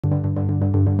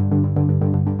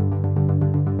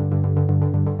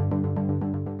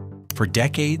For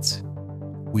decades,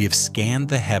 we have scanned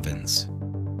the heavens,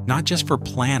 not just for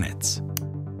planets,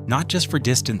 not just for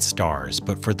distant stars,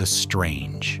 but for the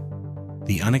strange,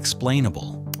 the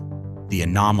unexplainable, the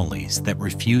anomalies that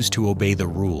refuse to obey the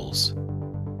rules.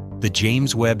 The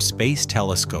James Webb Space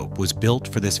Telescope was built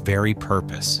for this very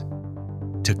purpose,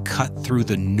 to cut through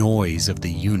the noise of the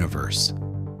universe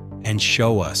and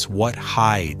show us what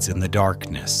hides in the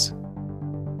darkness.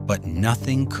 But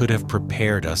nothing could have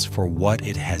prepared us for what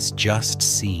it has just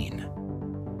seen.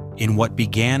 In what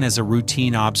began as a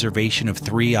routine observation of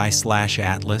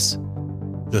 3I/Atlas,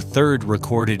 the third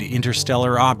recorded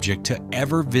interstellar object to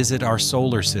ever visit our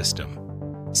solar system,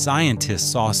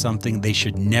 scientists saw something they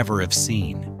should never have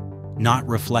seen. Not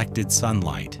reflected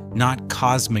sunlight, not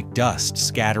cosmic dust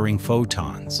scattering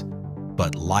photons,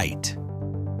 but light.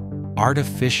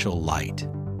 Artificial light.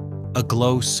 A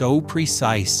glow so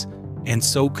precise and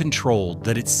so controlled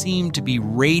that it seemed to be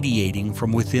radiating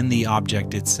from within the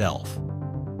object itself.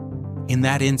 In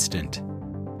that instant,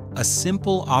 a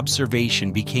simple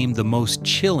observation became the most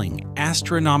chilling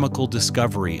astronomical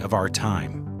discovery of our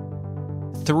time.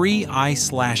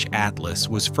 3I/Atlas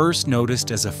was first noticed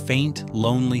as a faint,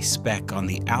 lonely speck on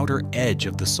the outer edge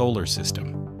of the solar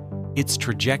system, its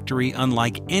trajectory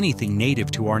unlike anything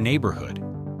native to our neighborhood.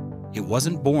 It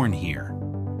wasn't born here.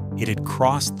 It had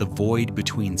crossed the void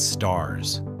between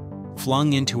stars,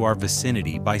 flung into our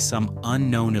vicinity by some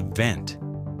unknown event,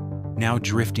 now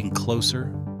drifting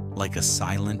closer like a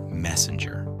silent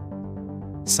messenger.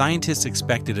 Scientists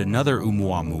expected another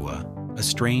Oumuamua, a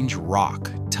strange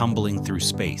rock tumbling through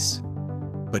space.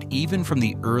 But even from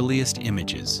the earliest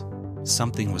images,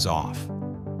 something was off.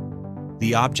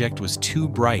 The object was too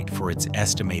bright for its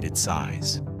estimated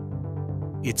size.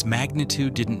 Its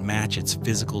magnitude didn't match its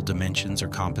physical dimensions or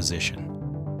composition.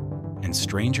 And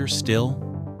stranger still,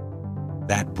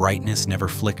 that brightness never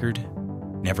flickered,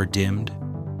 never dimmed,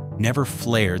 never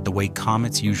flared the way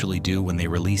comets usually do when they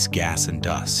release gas and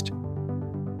dust.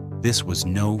 This was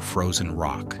no frozen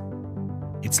rock.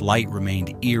 Its light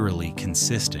remained eerily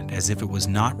consistent, as if it was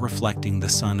not reflecting the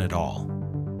sun at all,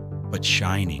 but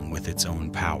shining with its own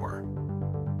power.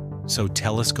 So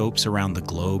telescopes around the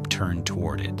globe turned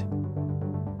toward it.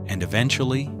 And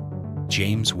eventually,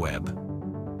 James Webb,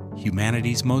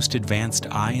 humanity's most advanced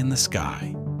eye in the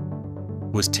sky,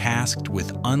 was tasked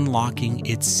with unlocking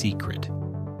its secret.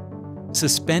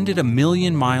 Suspended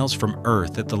 1,000,000 miles from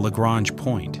Earth at the Lagrange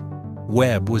point,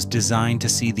 Webb was designed to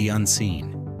see the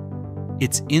unseen.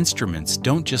 Its instruments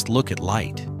don't just look at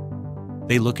light,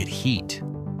 they look at heat.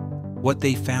 What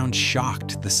they found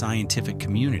shocked the scientific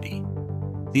community.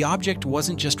 The object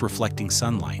wasn't just reflecting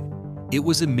sunlight, it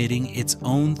was emitting its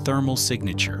own thermal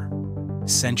signature,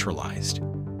 centralized,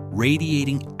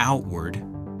 radiating outward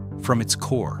from its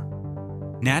core.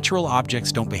 Natural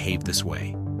objects don't behave this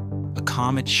way. A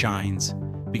comet shines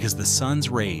because the sun's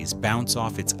rays bounce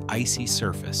off its icy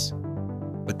surface.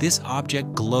 But this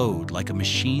object glowed like a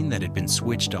machine that had been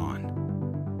switched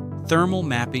on. Thermal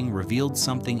mapping revealed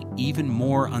something even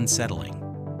more unsettling.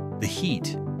 The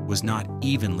heat was not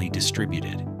evenly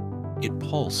distributed. It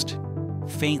pulsed,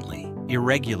 faintly,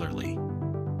 irregularly,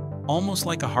 almost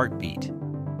like a heartbeat.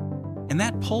 And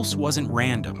that pulse wasn't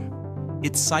random.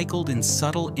 It cycled in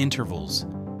subtle intervals,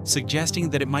 suggesting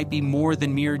that it might be more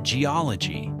than mere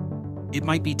geology. It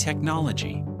might be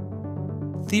technology.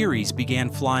 Theories began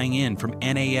flying in from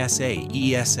NASA,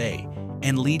 ESA,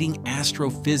 and leading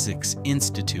astrophysics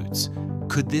institutes.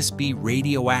 Could this be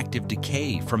radioactive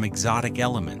decay from exotic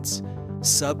elements,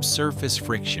 subsurface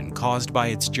friction caused by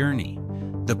its journey,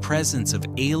 the presence of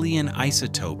alien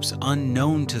isotopes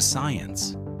unknown to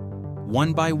science?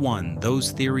 One by one,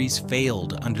 those theories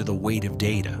failed under the weight of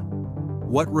data.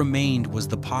 What remained was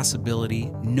the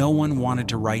possibility no one wanted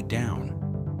to write down.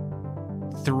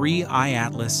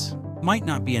 3I/Atlas might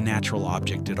not be a natural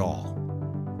object at all.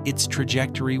 Its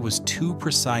trajectory was too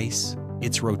precise,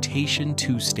 its rotation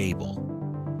too stable.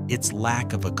 Its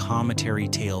lack of a cometary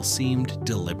tail seemed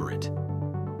deliberate,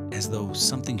 as though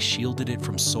something shielded it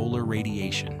from solar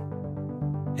radiation.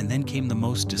 And then came the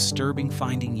most disturbing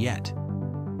finding yet.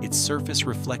 Its surface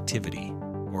reflectivity,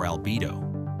 or albedo,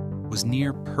 was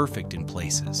near perfect in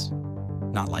places.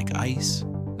 Not like ice,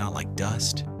 not like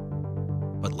dust,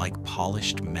 but like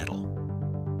polished metal.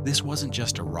 This wasn't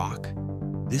just a rock.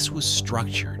 This was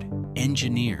structured,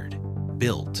 engineered,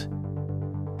 built.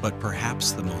 But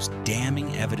perhaps the most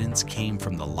damning evidence came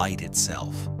from the light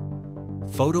itself.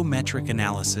 Photometric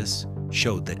analysis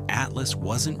showed that Atlas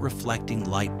wasn't reflecting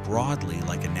light broadly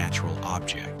like a natural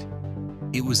object.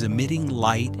 It was emitting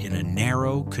light in a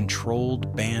narrow,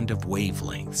 controlled band of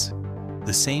wavelengths,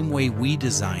 the same way we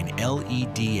design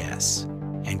LEDs,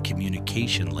 and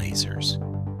communication lasers.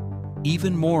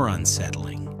 Even more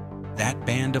unsettling, that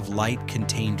band of light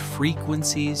contained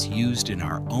frequencies used in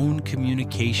our own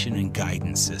communication and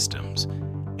guidance systems.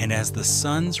 And as the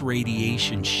sun's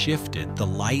radiation shifted, the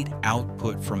light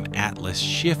output from Atlas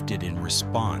shifted in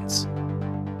response,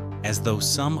 as though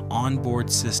some onboard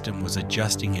system was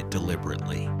adjusting it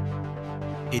deliberately.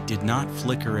 It did not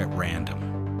flicker at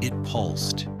random. It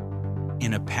pulsed,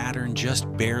 in a pattern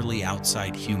just barely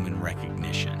outside human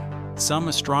recognition. Some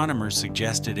astronomers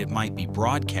suggested it might be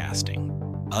broadcasting.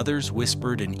 Others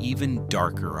whispered an even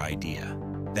darker idea,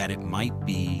 that it might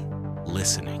be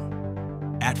listening.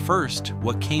 At first,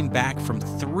 what came back from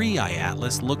 3i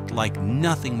Atlas looked like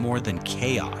nothing more than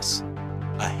chaos.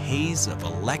 A haze of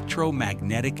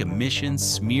electromagnetic emissions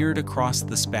smeared across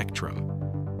the spectrum,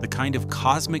 the kind of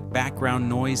cosmic background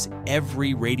noise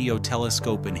every radio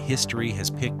telescope in history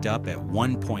has picked up at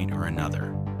one point or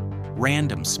another.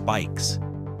 Random spikes,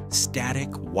 static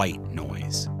white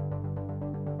noise.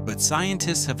 But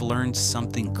scientists have learned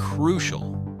something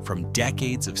crucial from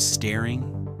decades of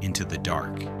staring into the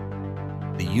dark.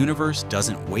 The universe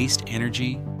doesn't waste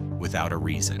energy without a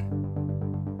reason.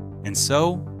 And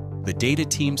so, the data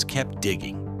teams kept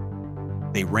digging.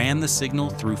 They ran the signal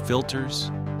through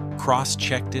filters,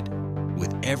 cross-checked it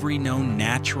with every known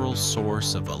natural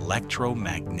source of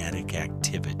electromagnetic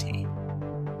activity.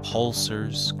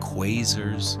 Pulsars,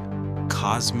 quasars,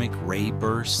 cosmic ray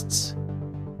bursts,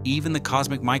 even the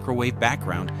cosmic microwave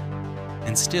background,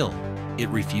 and still, it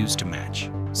refused to match.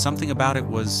 Something about it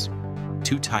was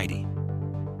too tidy.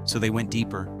 So they went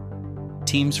deeper.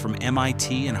 Teams from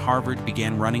MIT and Harvard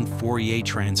began running Fourier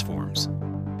transforms,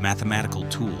 mathematical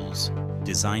tools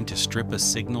designed to strip a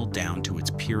signal down to its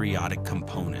periodic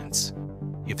components.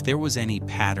 If there was any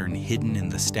pattern hidden in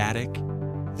the static,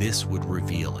 this would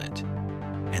reveal it.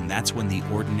 And that's when the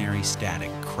ordinary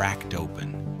static cracked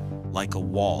open, like a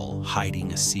wall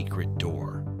hiding a secret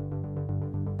door.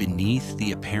 Beneath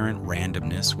the apparent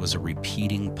randomness was a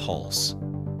repeating pulse.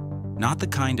 Not the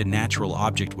kind a natural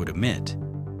object would emit,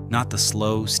 not the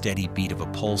slow, steady beat of a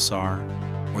pulsar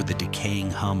or the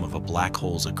decaying hum of a black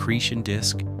hole's accretion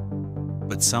disk,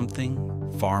 but something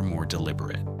far more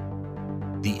deliberate.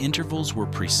 The intervals were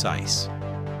precise,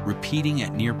 repeating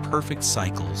at near-perfect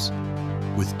cycles,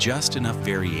 with just enough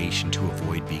variation to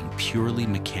avoid being purely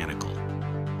mechanical.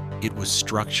 It was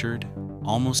structured,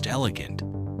 almost elegant,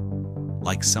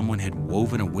 like someone had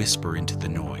woven a whisper into the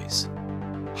noise,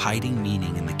 hiding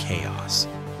meaning in the chaos.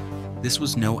 This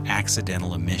was no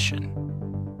accidental emission.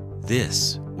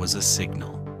 This was a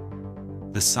signal.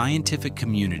 The scientific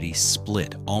community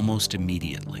split almost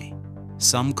immediately.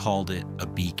 Some called it a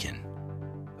beacon,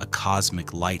 a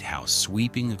cosmic lighthouse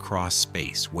sweeping across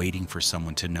space, waiting for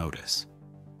someone to notice.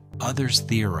 Others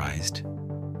theorized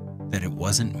that it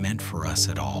wasn't meant for us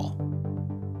at all.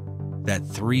 That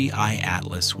 3i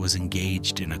Atlas was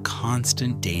engaged in a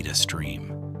constant data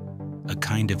stream, a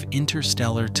kind of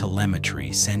interstellar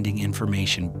telemetry sending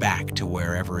information back to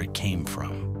wherever it came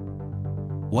from.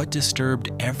 What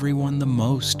disturbed everyone the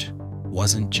most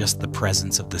wasn't just the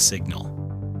presence of the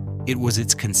signal. It was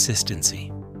its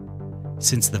consistency.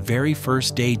 Since the very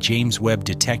first day James Webb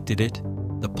detected it,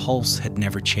 the pulse had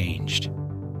never changed.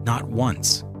 Not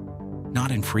once.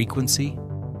 Not in frequency,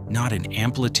 not in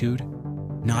amplitude,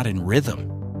 not in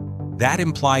rhythm. That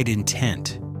implied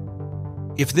intent.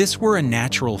 If this were a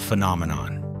natural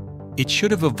phenomenon, it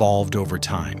should have evolved over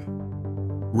time.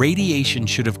 Radiation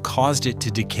should have caused it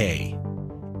to decay.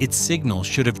 Its signal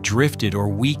should have drifted or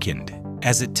weakened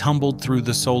as it tumbled through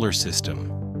the solar system,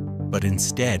 but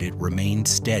instead it remained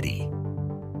steady,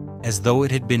 as though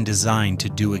it had been designed to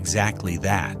do exactly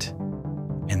that.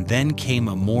 And then came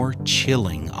a more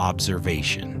chilling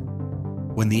observation.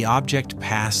 When the object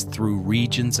passed through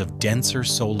regions of denser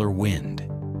solar wind,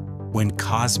 when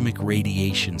cosmic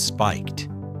radiation spiked,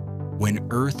 when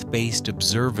Earth-based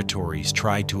observatories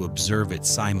tried to observe it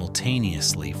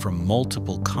simultaneously from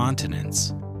multiple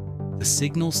continents, the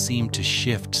signal seemed to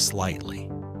shift slightly.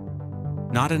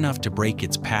 Not enough to break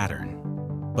its pattern,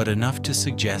 but enough to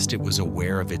suggest it was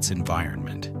aware of its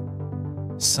environment.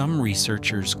 Some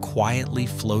researchers quietly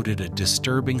floated a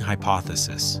disturbing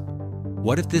hypothesis.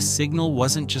 What if this signal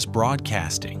wasn't just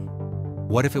broadcasting?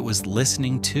 What if it was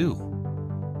listening too?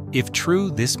 If true,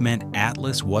 this meant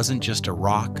Atlas wasn't just a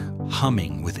rock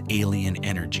humming with alien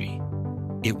energy.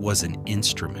 It was an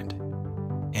instrument,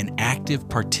 an active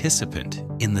participant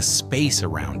in the space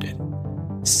around it,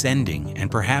 sending and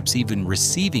perhaps even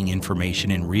receiving information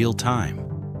in real time.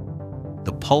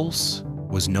 The pulse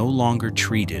was no longer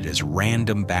treated as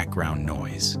random background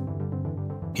noise.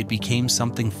 It became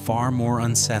something far more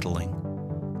unsettling,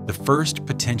 The first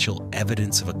potential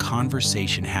evidence of a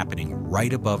conversation happening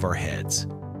right above our heads,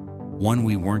 one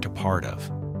we weren't a part of,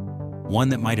 one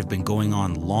that might have been going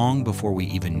on long before we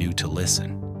even knew to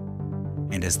listen.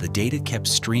 And as the data kept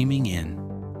streaming in,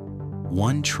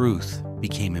 one truth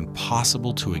became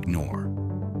impossible to ignore.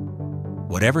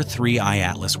 Whatever 3I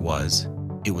Atlas was,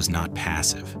 it was not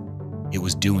passive. It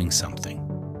was doing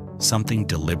something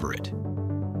deliberate.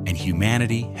 And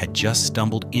humanity had just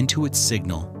stumbled into its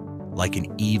signal like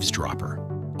an eavesdropper,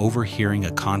 overhearing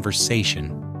a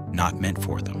conversation not meant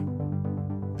for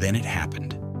them. Then it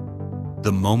happened.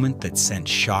 The moment that sent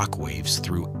shockwaves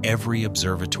through every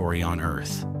observatory on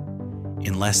Earth.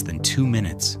 In less than 2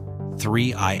 minutes,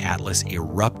 3I Atlas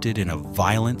erupted in a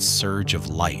violent surge of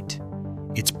light,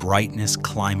 its brightness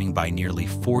climbing by nearly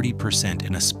 40%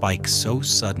 in a spike so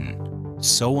sudden,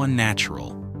 so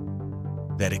unnatural,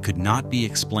 that it could not be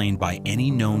explained by any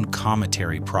known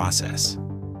cometary process.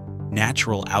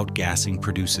 Natural outgassing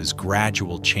produces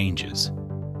gradual changes,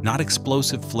 not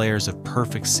explosive flares of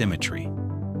perfect symmetry.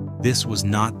 This was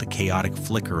not the chaotic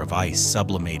flicker of ice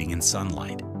sublimating in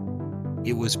sunlight.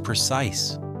 It was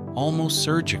precise, almost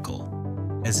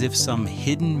surgical, as if some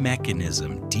hidden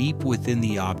mechanism deep within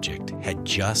the object had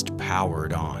just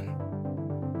powered on.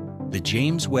 The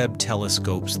James Webb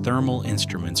Telescope's thermal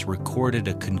instruments recorded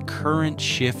a concurrent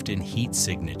shift in heat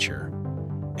signature,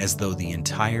 as though the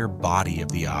entire body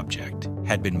of the object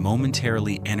had been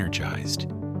momentarily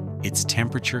energized, its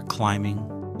temperature climbing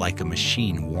like a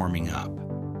machine warming up.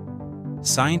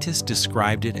 Scientists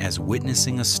described it as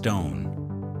witnessing a stone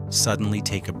suddenly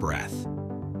take a breath.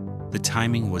 The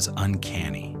timing was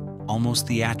uncanny, almost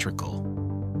theatrical.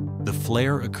 The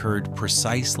flare occurred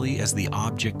precisely as the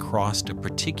object crossed a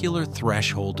particular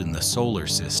threshold in the solar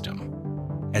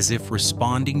system, as if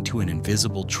responding to an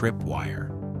invisible tripwire.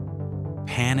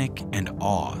 Panic and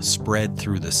awe spread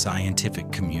through the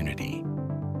scientific community.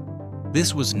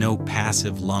 This was no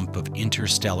passive lump of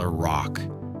interstellar rock,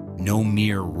 no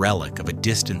mere relic of a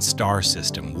distant star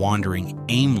system wandering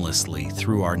aimlessly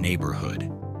through our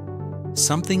neighborhood.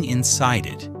 Something inside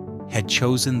it had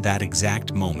chosen that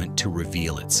exact moment to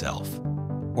reveal itself,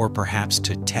 or perhaps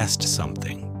to test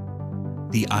something.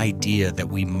 The idea that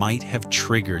we might have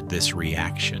triggered this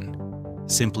reaction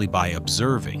simply by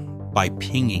observing, by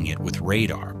pinging it with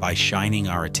radar, by shining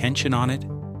our attention on it,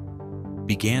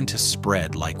 began to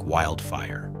spread like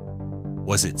wildfire.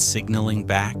 Was it signaling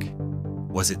back?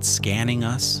 Was it scanning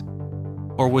us?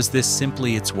 Or was this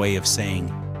simply its way of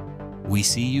saying, "We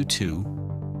see you too"?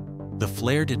 The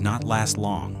flare did not last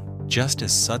long. Just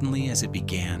as suddenly as it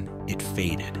began, it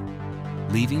faded,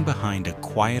 leaving behind a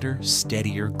quieter,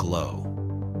 steadier glow.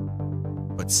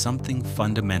 But something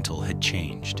fundamental had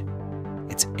changed.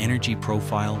 Its energy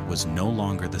profile was no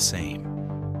longer the same.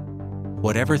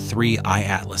 Whatever 3I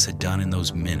Atlas had done in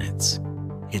those minutes,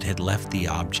 it had left the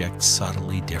object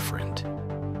subtly different.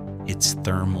 Its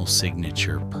thermal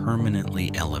signature permanently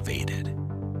elevated,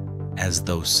 as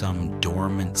though some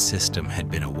dormant system had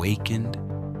been awakened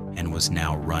and was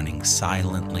now running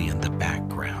silently in the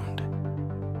background.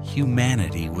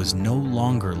 Humanity was no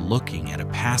longer looking at a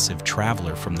passive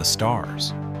traveler from the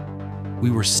stars.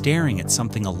 We were staring at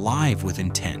something alive with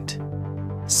intent,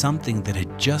 something that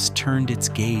had just turned its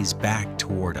gaze back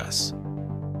toward us.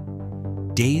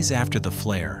 Days after the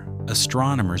flare,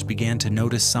 astronomers began to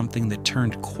notice something that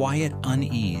turned quiet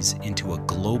unease into a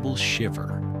global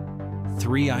shiver.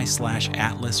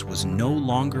 3I/Atlas was no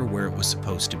longer where it was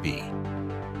supposed to be.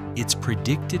 Its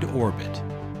predicted orbit,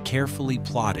 carefully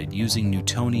plotted using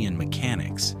Newtonian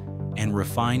mechanics and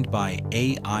refined by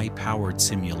AI-powered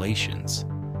simulations,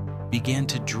 began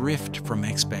to drift from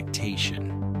expectation.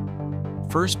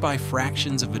 First by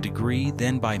fractions of a degree,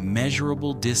 then by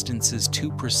measurable distances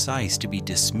too precise to be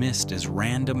dismissed as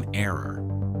random error.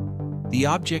 The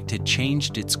object had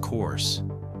changed its course,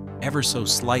 ever so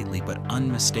slightly but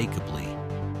unmistakably,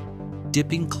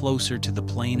 dipping closer to the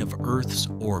plane of Earth's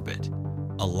orbit,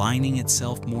 aligning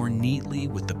itself more neatly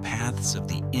with the paths of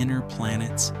the inner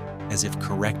planets as if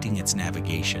correcting its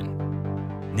navigation.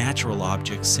 Natural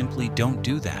objects simply don't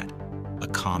do that. A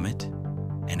comet,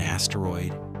 an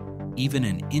asteroid, even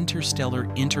an interstellar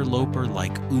interloper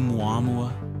like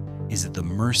Oumuamua is at the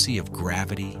mercy of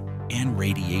gravity and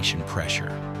radiation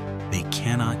pressure. They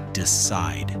cannot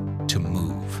decide to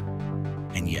move.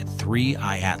 And yet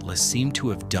 3I Atlas seemed to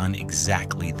have done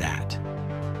exactly that.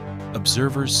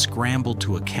 Observers scrambled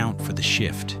to account for the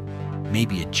shift.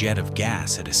 Maybe a jet of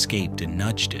gas had escaped and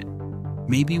nudged it.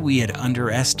 Maybe we had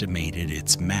underestimated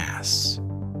its mass.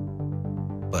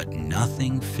 But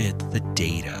nothing fit the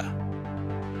data.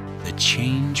 The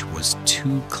change was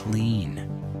too clean,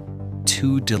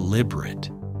 too deliberate,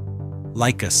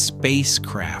 like a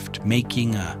spacecraft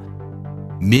making a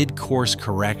mid-course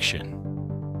correction.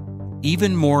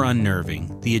 Even more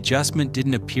unnerving, the adjustment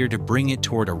didn't appear to bring it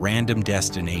toward a random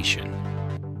destination.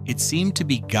 It seemed to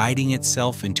be guiding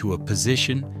itself into a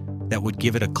position that would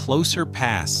give it a closer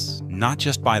pass, not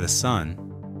just by the sun,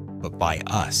 but by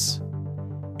us.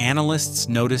 Analysts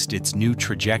noticed its new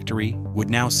trajectory would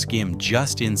now skim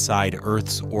just inside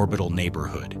Earth's orbital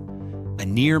neighborhood, a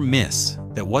near miss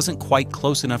that wasn't quite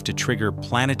close enough to trigger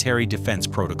planetary defense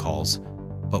protocols,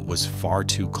 but was far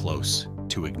too close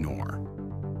to ignore.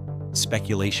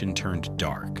 Speculation turned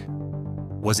dark.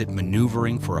 Was it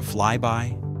maneuvering for a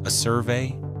flyby, a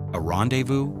survey, a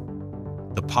rendezvous?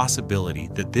 The possibility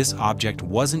that this object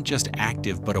wasn't just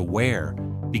active but aware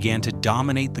began to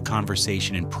dominate the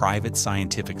conversation in private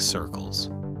scientific circles.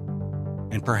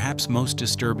 And perhaps most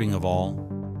disturbing of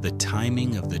all, the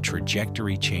timing of the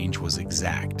trajectory change was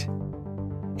exact.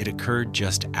 It occurred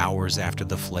just hours after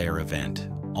the flare event,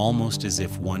 almost as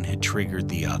if one had triggered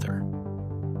the other.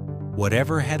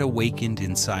 Whatever had awakened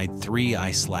inside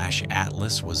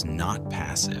 3I/Atlas was not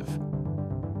passive.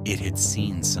 It had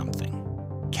seen something,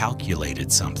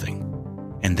 calculated something,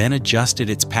 and then adjusted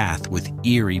its path with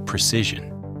eerie precision.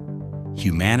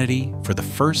 Humanity, for the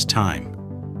first time,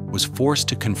 was forced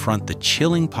to confront the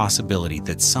chilling possibility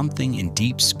that something in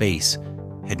deep space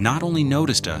had not only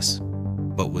noticed us,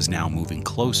 but was now moving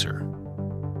closer,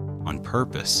 on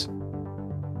purpose.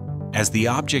 As the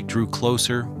object drew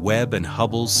closer, Webb and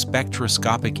Hubble's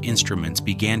spectroscopic instruments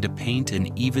began to paint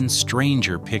an even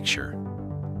stranger picture.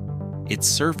 Its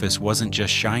surface wasn't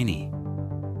just shiny.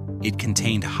 It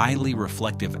contained highly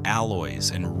reflective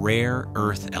alloys and rare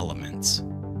Earth elements.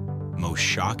 Most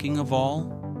shocking of all,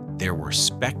 there were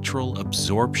spectral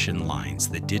absorption lines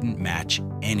that didn't match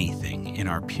anything in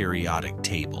our periodic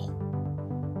table.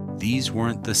 These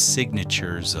weren't the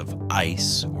signatures of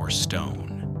ice or stone.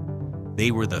 They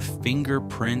were the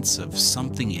fingerprints of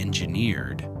something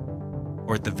engineered,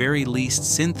 or at the very least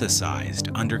synthesized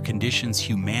under conditions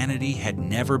humanity had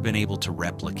never been able to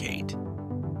replicate.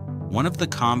 One of the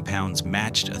compounds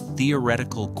matched a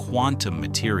theoretical quantum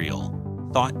material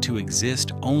thought to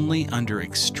exist only under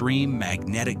extreme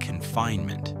magnetic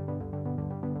confinement.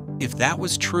 If that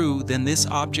was true, then this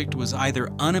object was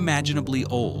either unimaginably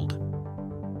old,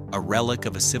 a relic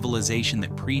of a civilization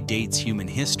that predates human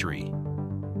history,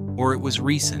 or it was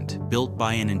recent, built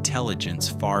by an intelligence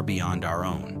far beyond our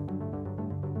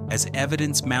own. As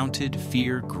evidence mounted,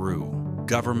 fear grew.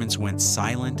 Governments went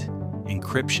silent,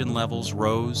 encryption levels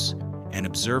rose, and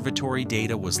observatory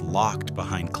data was locked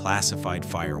behind classified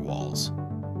firewalls.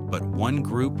 But one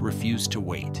group refused to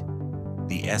wait,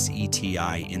 the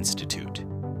SETI Institute.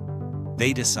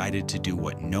 They decided to do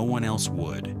what no one else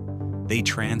would. They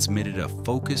transmitted a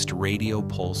focused radio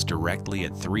pulse directly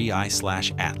at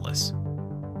 3I/Atlas,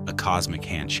 a cosmic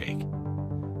handshake.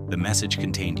 The message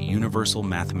contained universal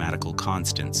mathematical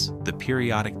constants, the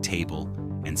periodic table,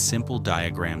 and simple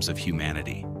diagrams of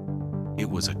humanity. It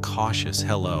was a cautious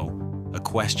hello, a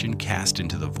question cast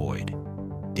into the void.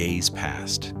 Days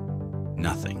passed.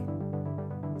 Nothing.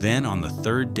 Then, on the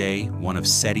third day, one of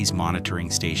SETI's monitoring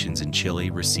stations in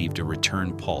Chile received a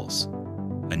return pulse,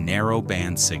 a narrow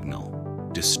band signal,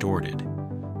 distorted,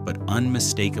 but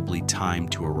unmistakably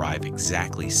timed to arrive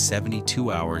exactly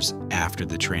 72 hours after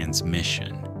the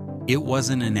transmission. It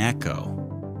wasn't an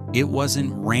echo. It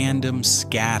wasn't random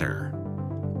scatter.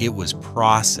 It was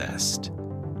processed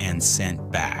and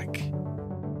sent back.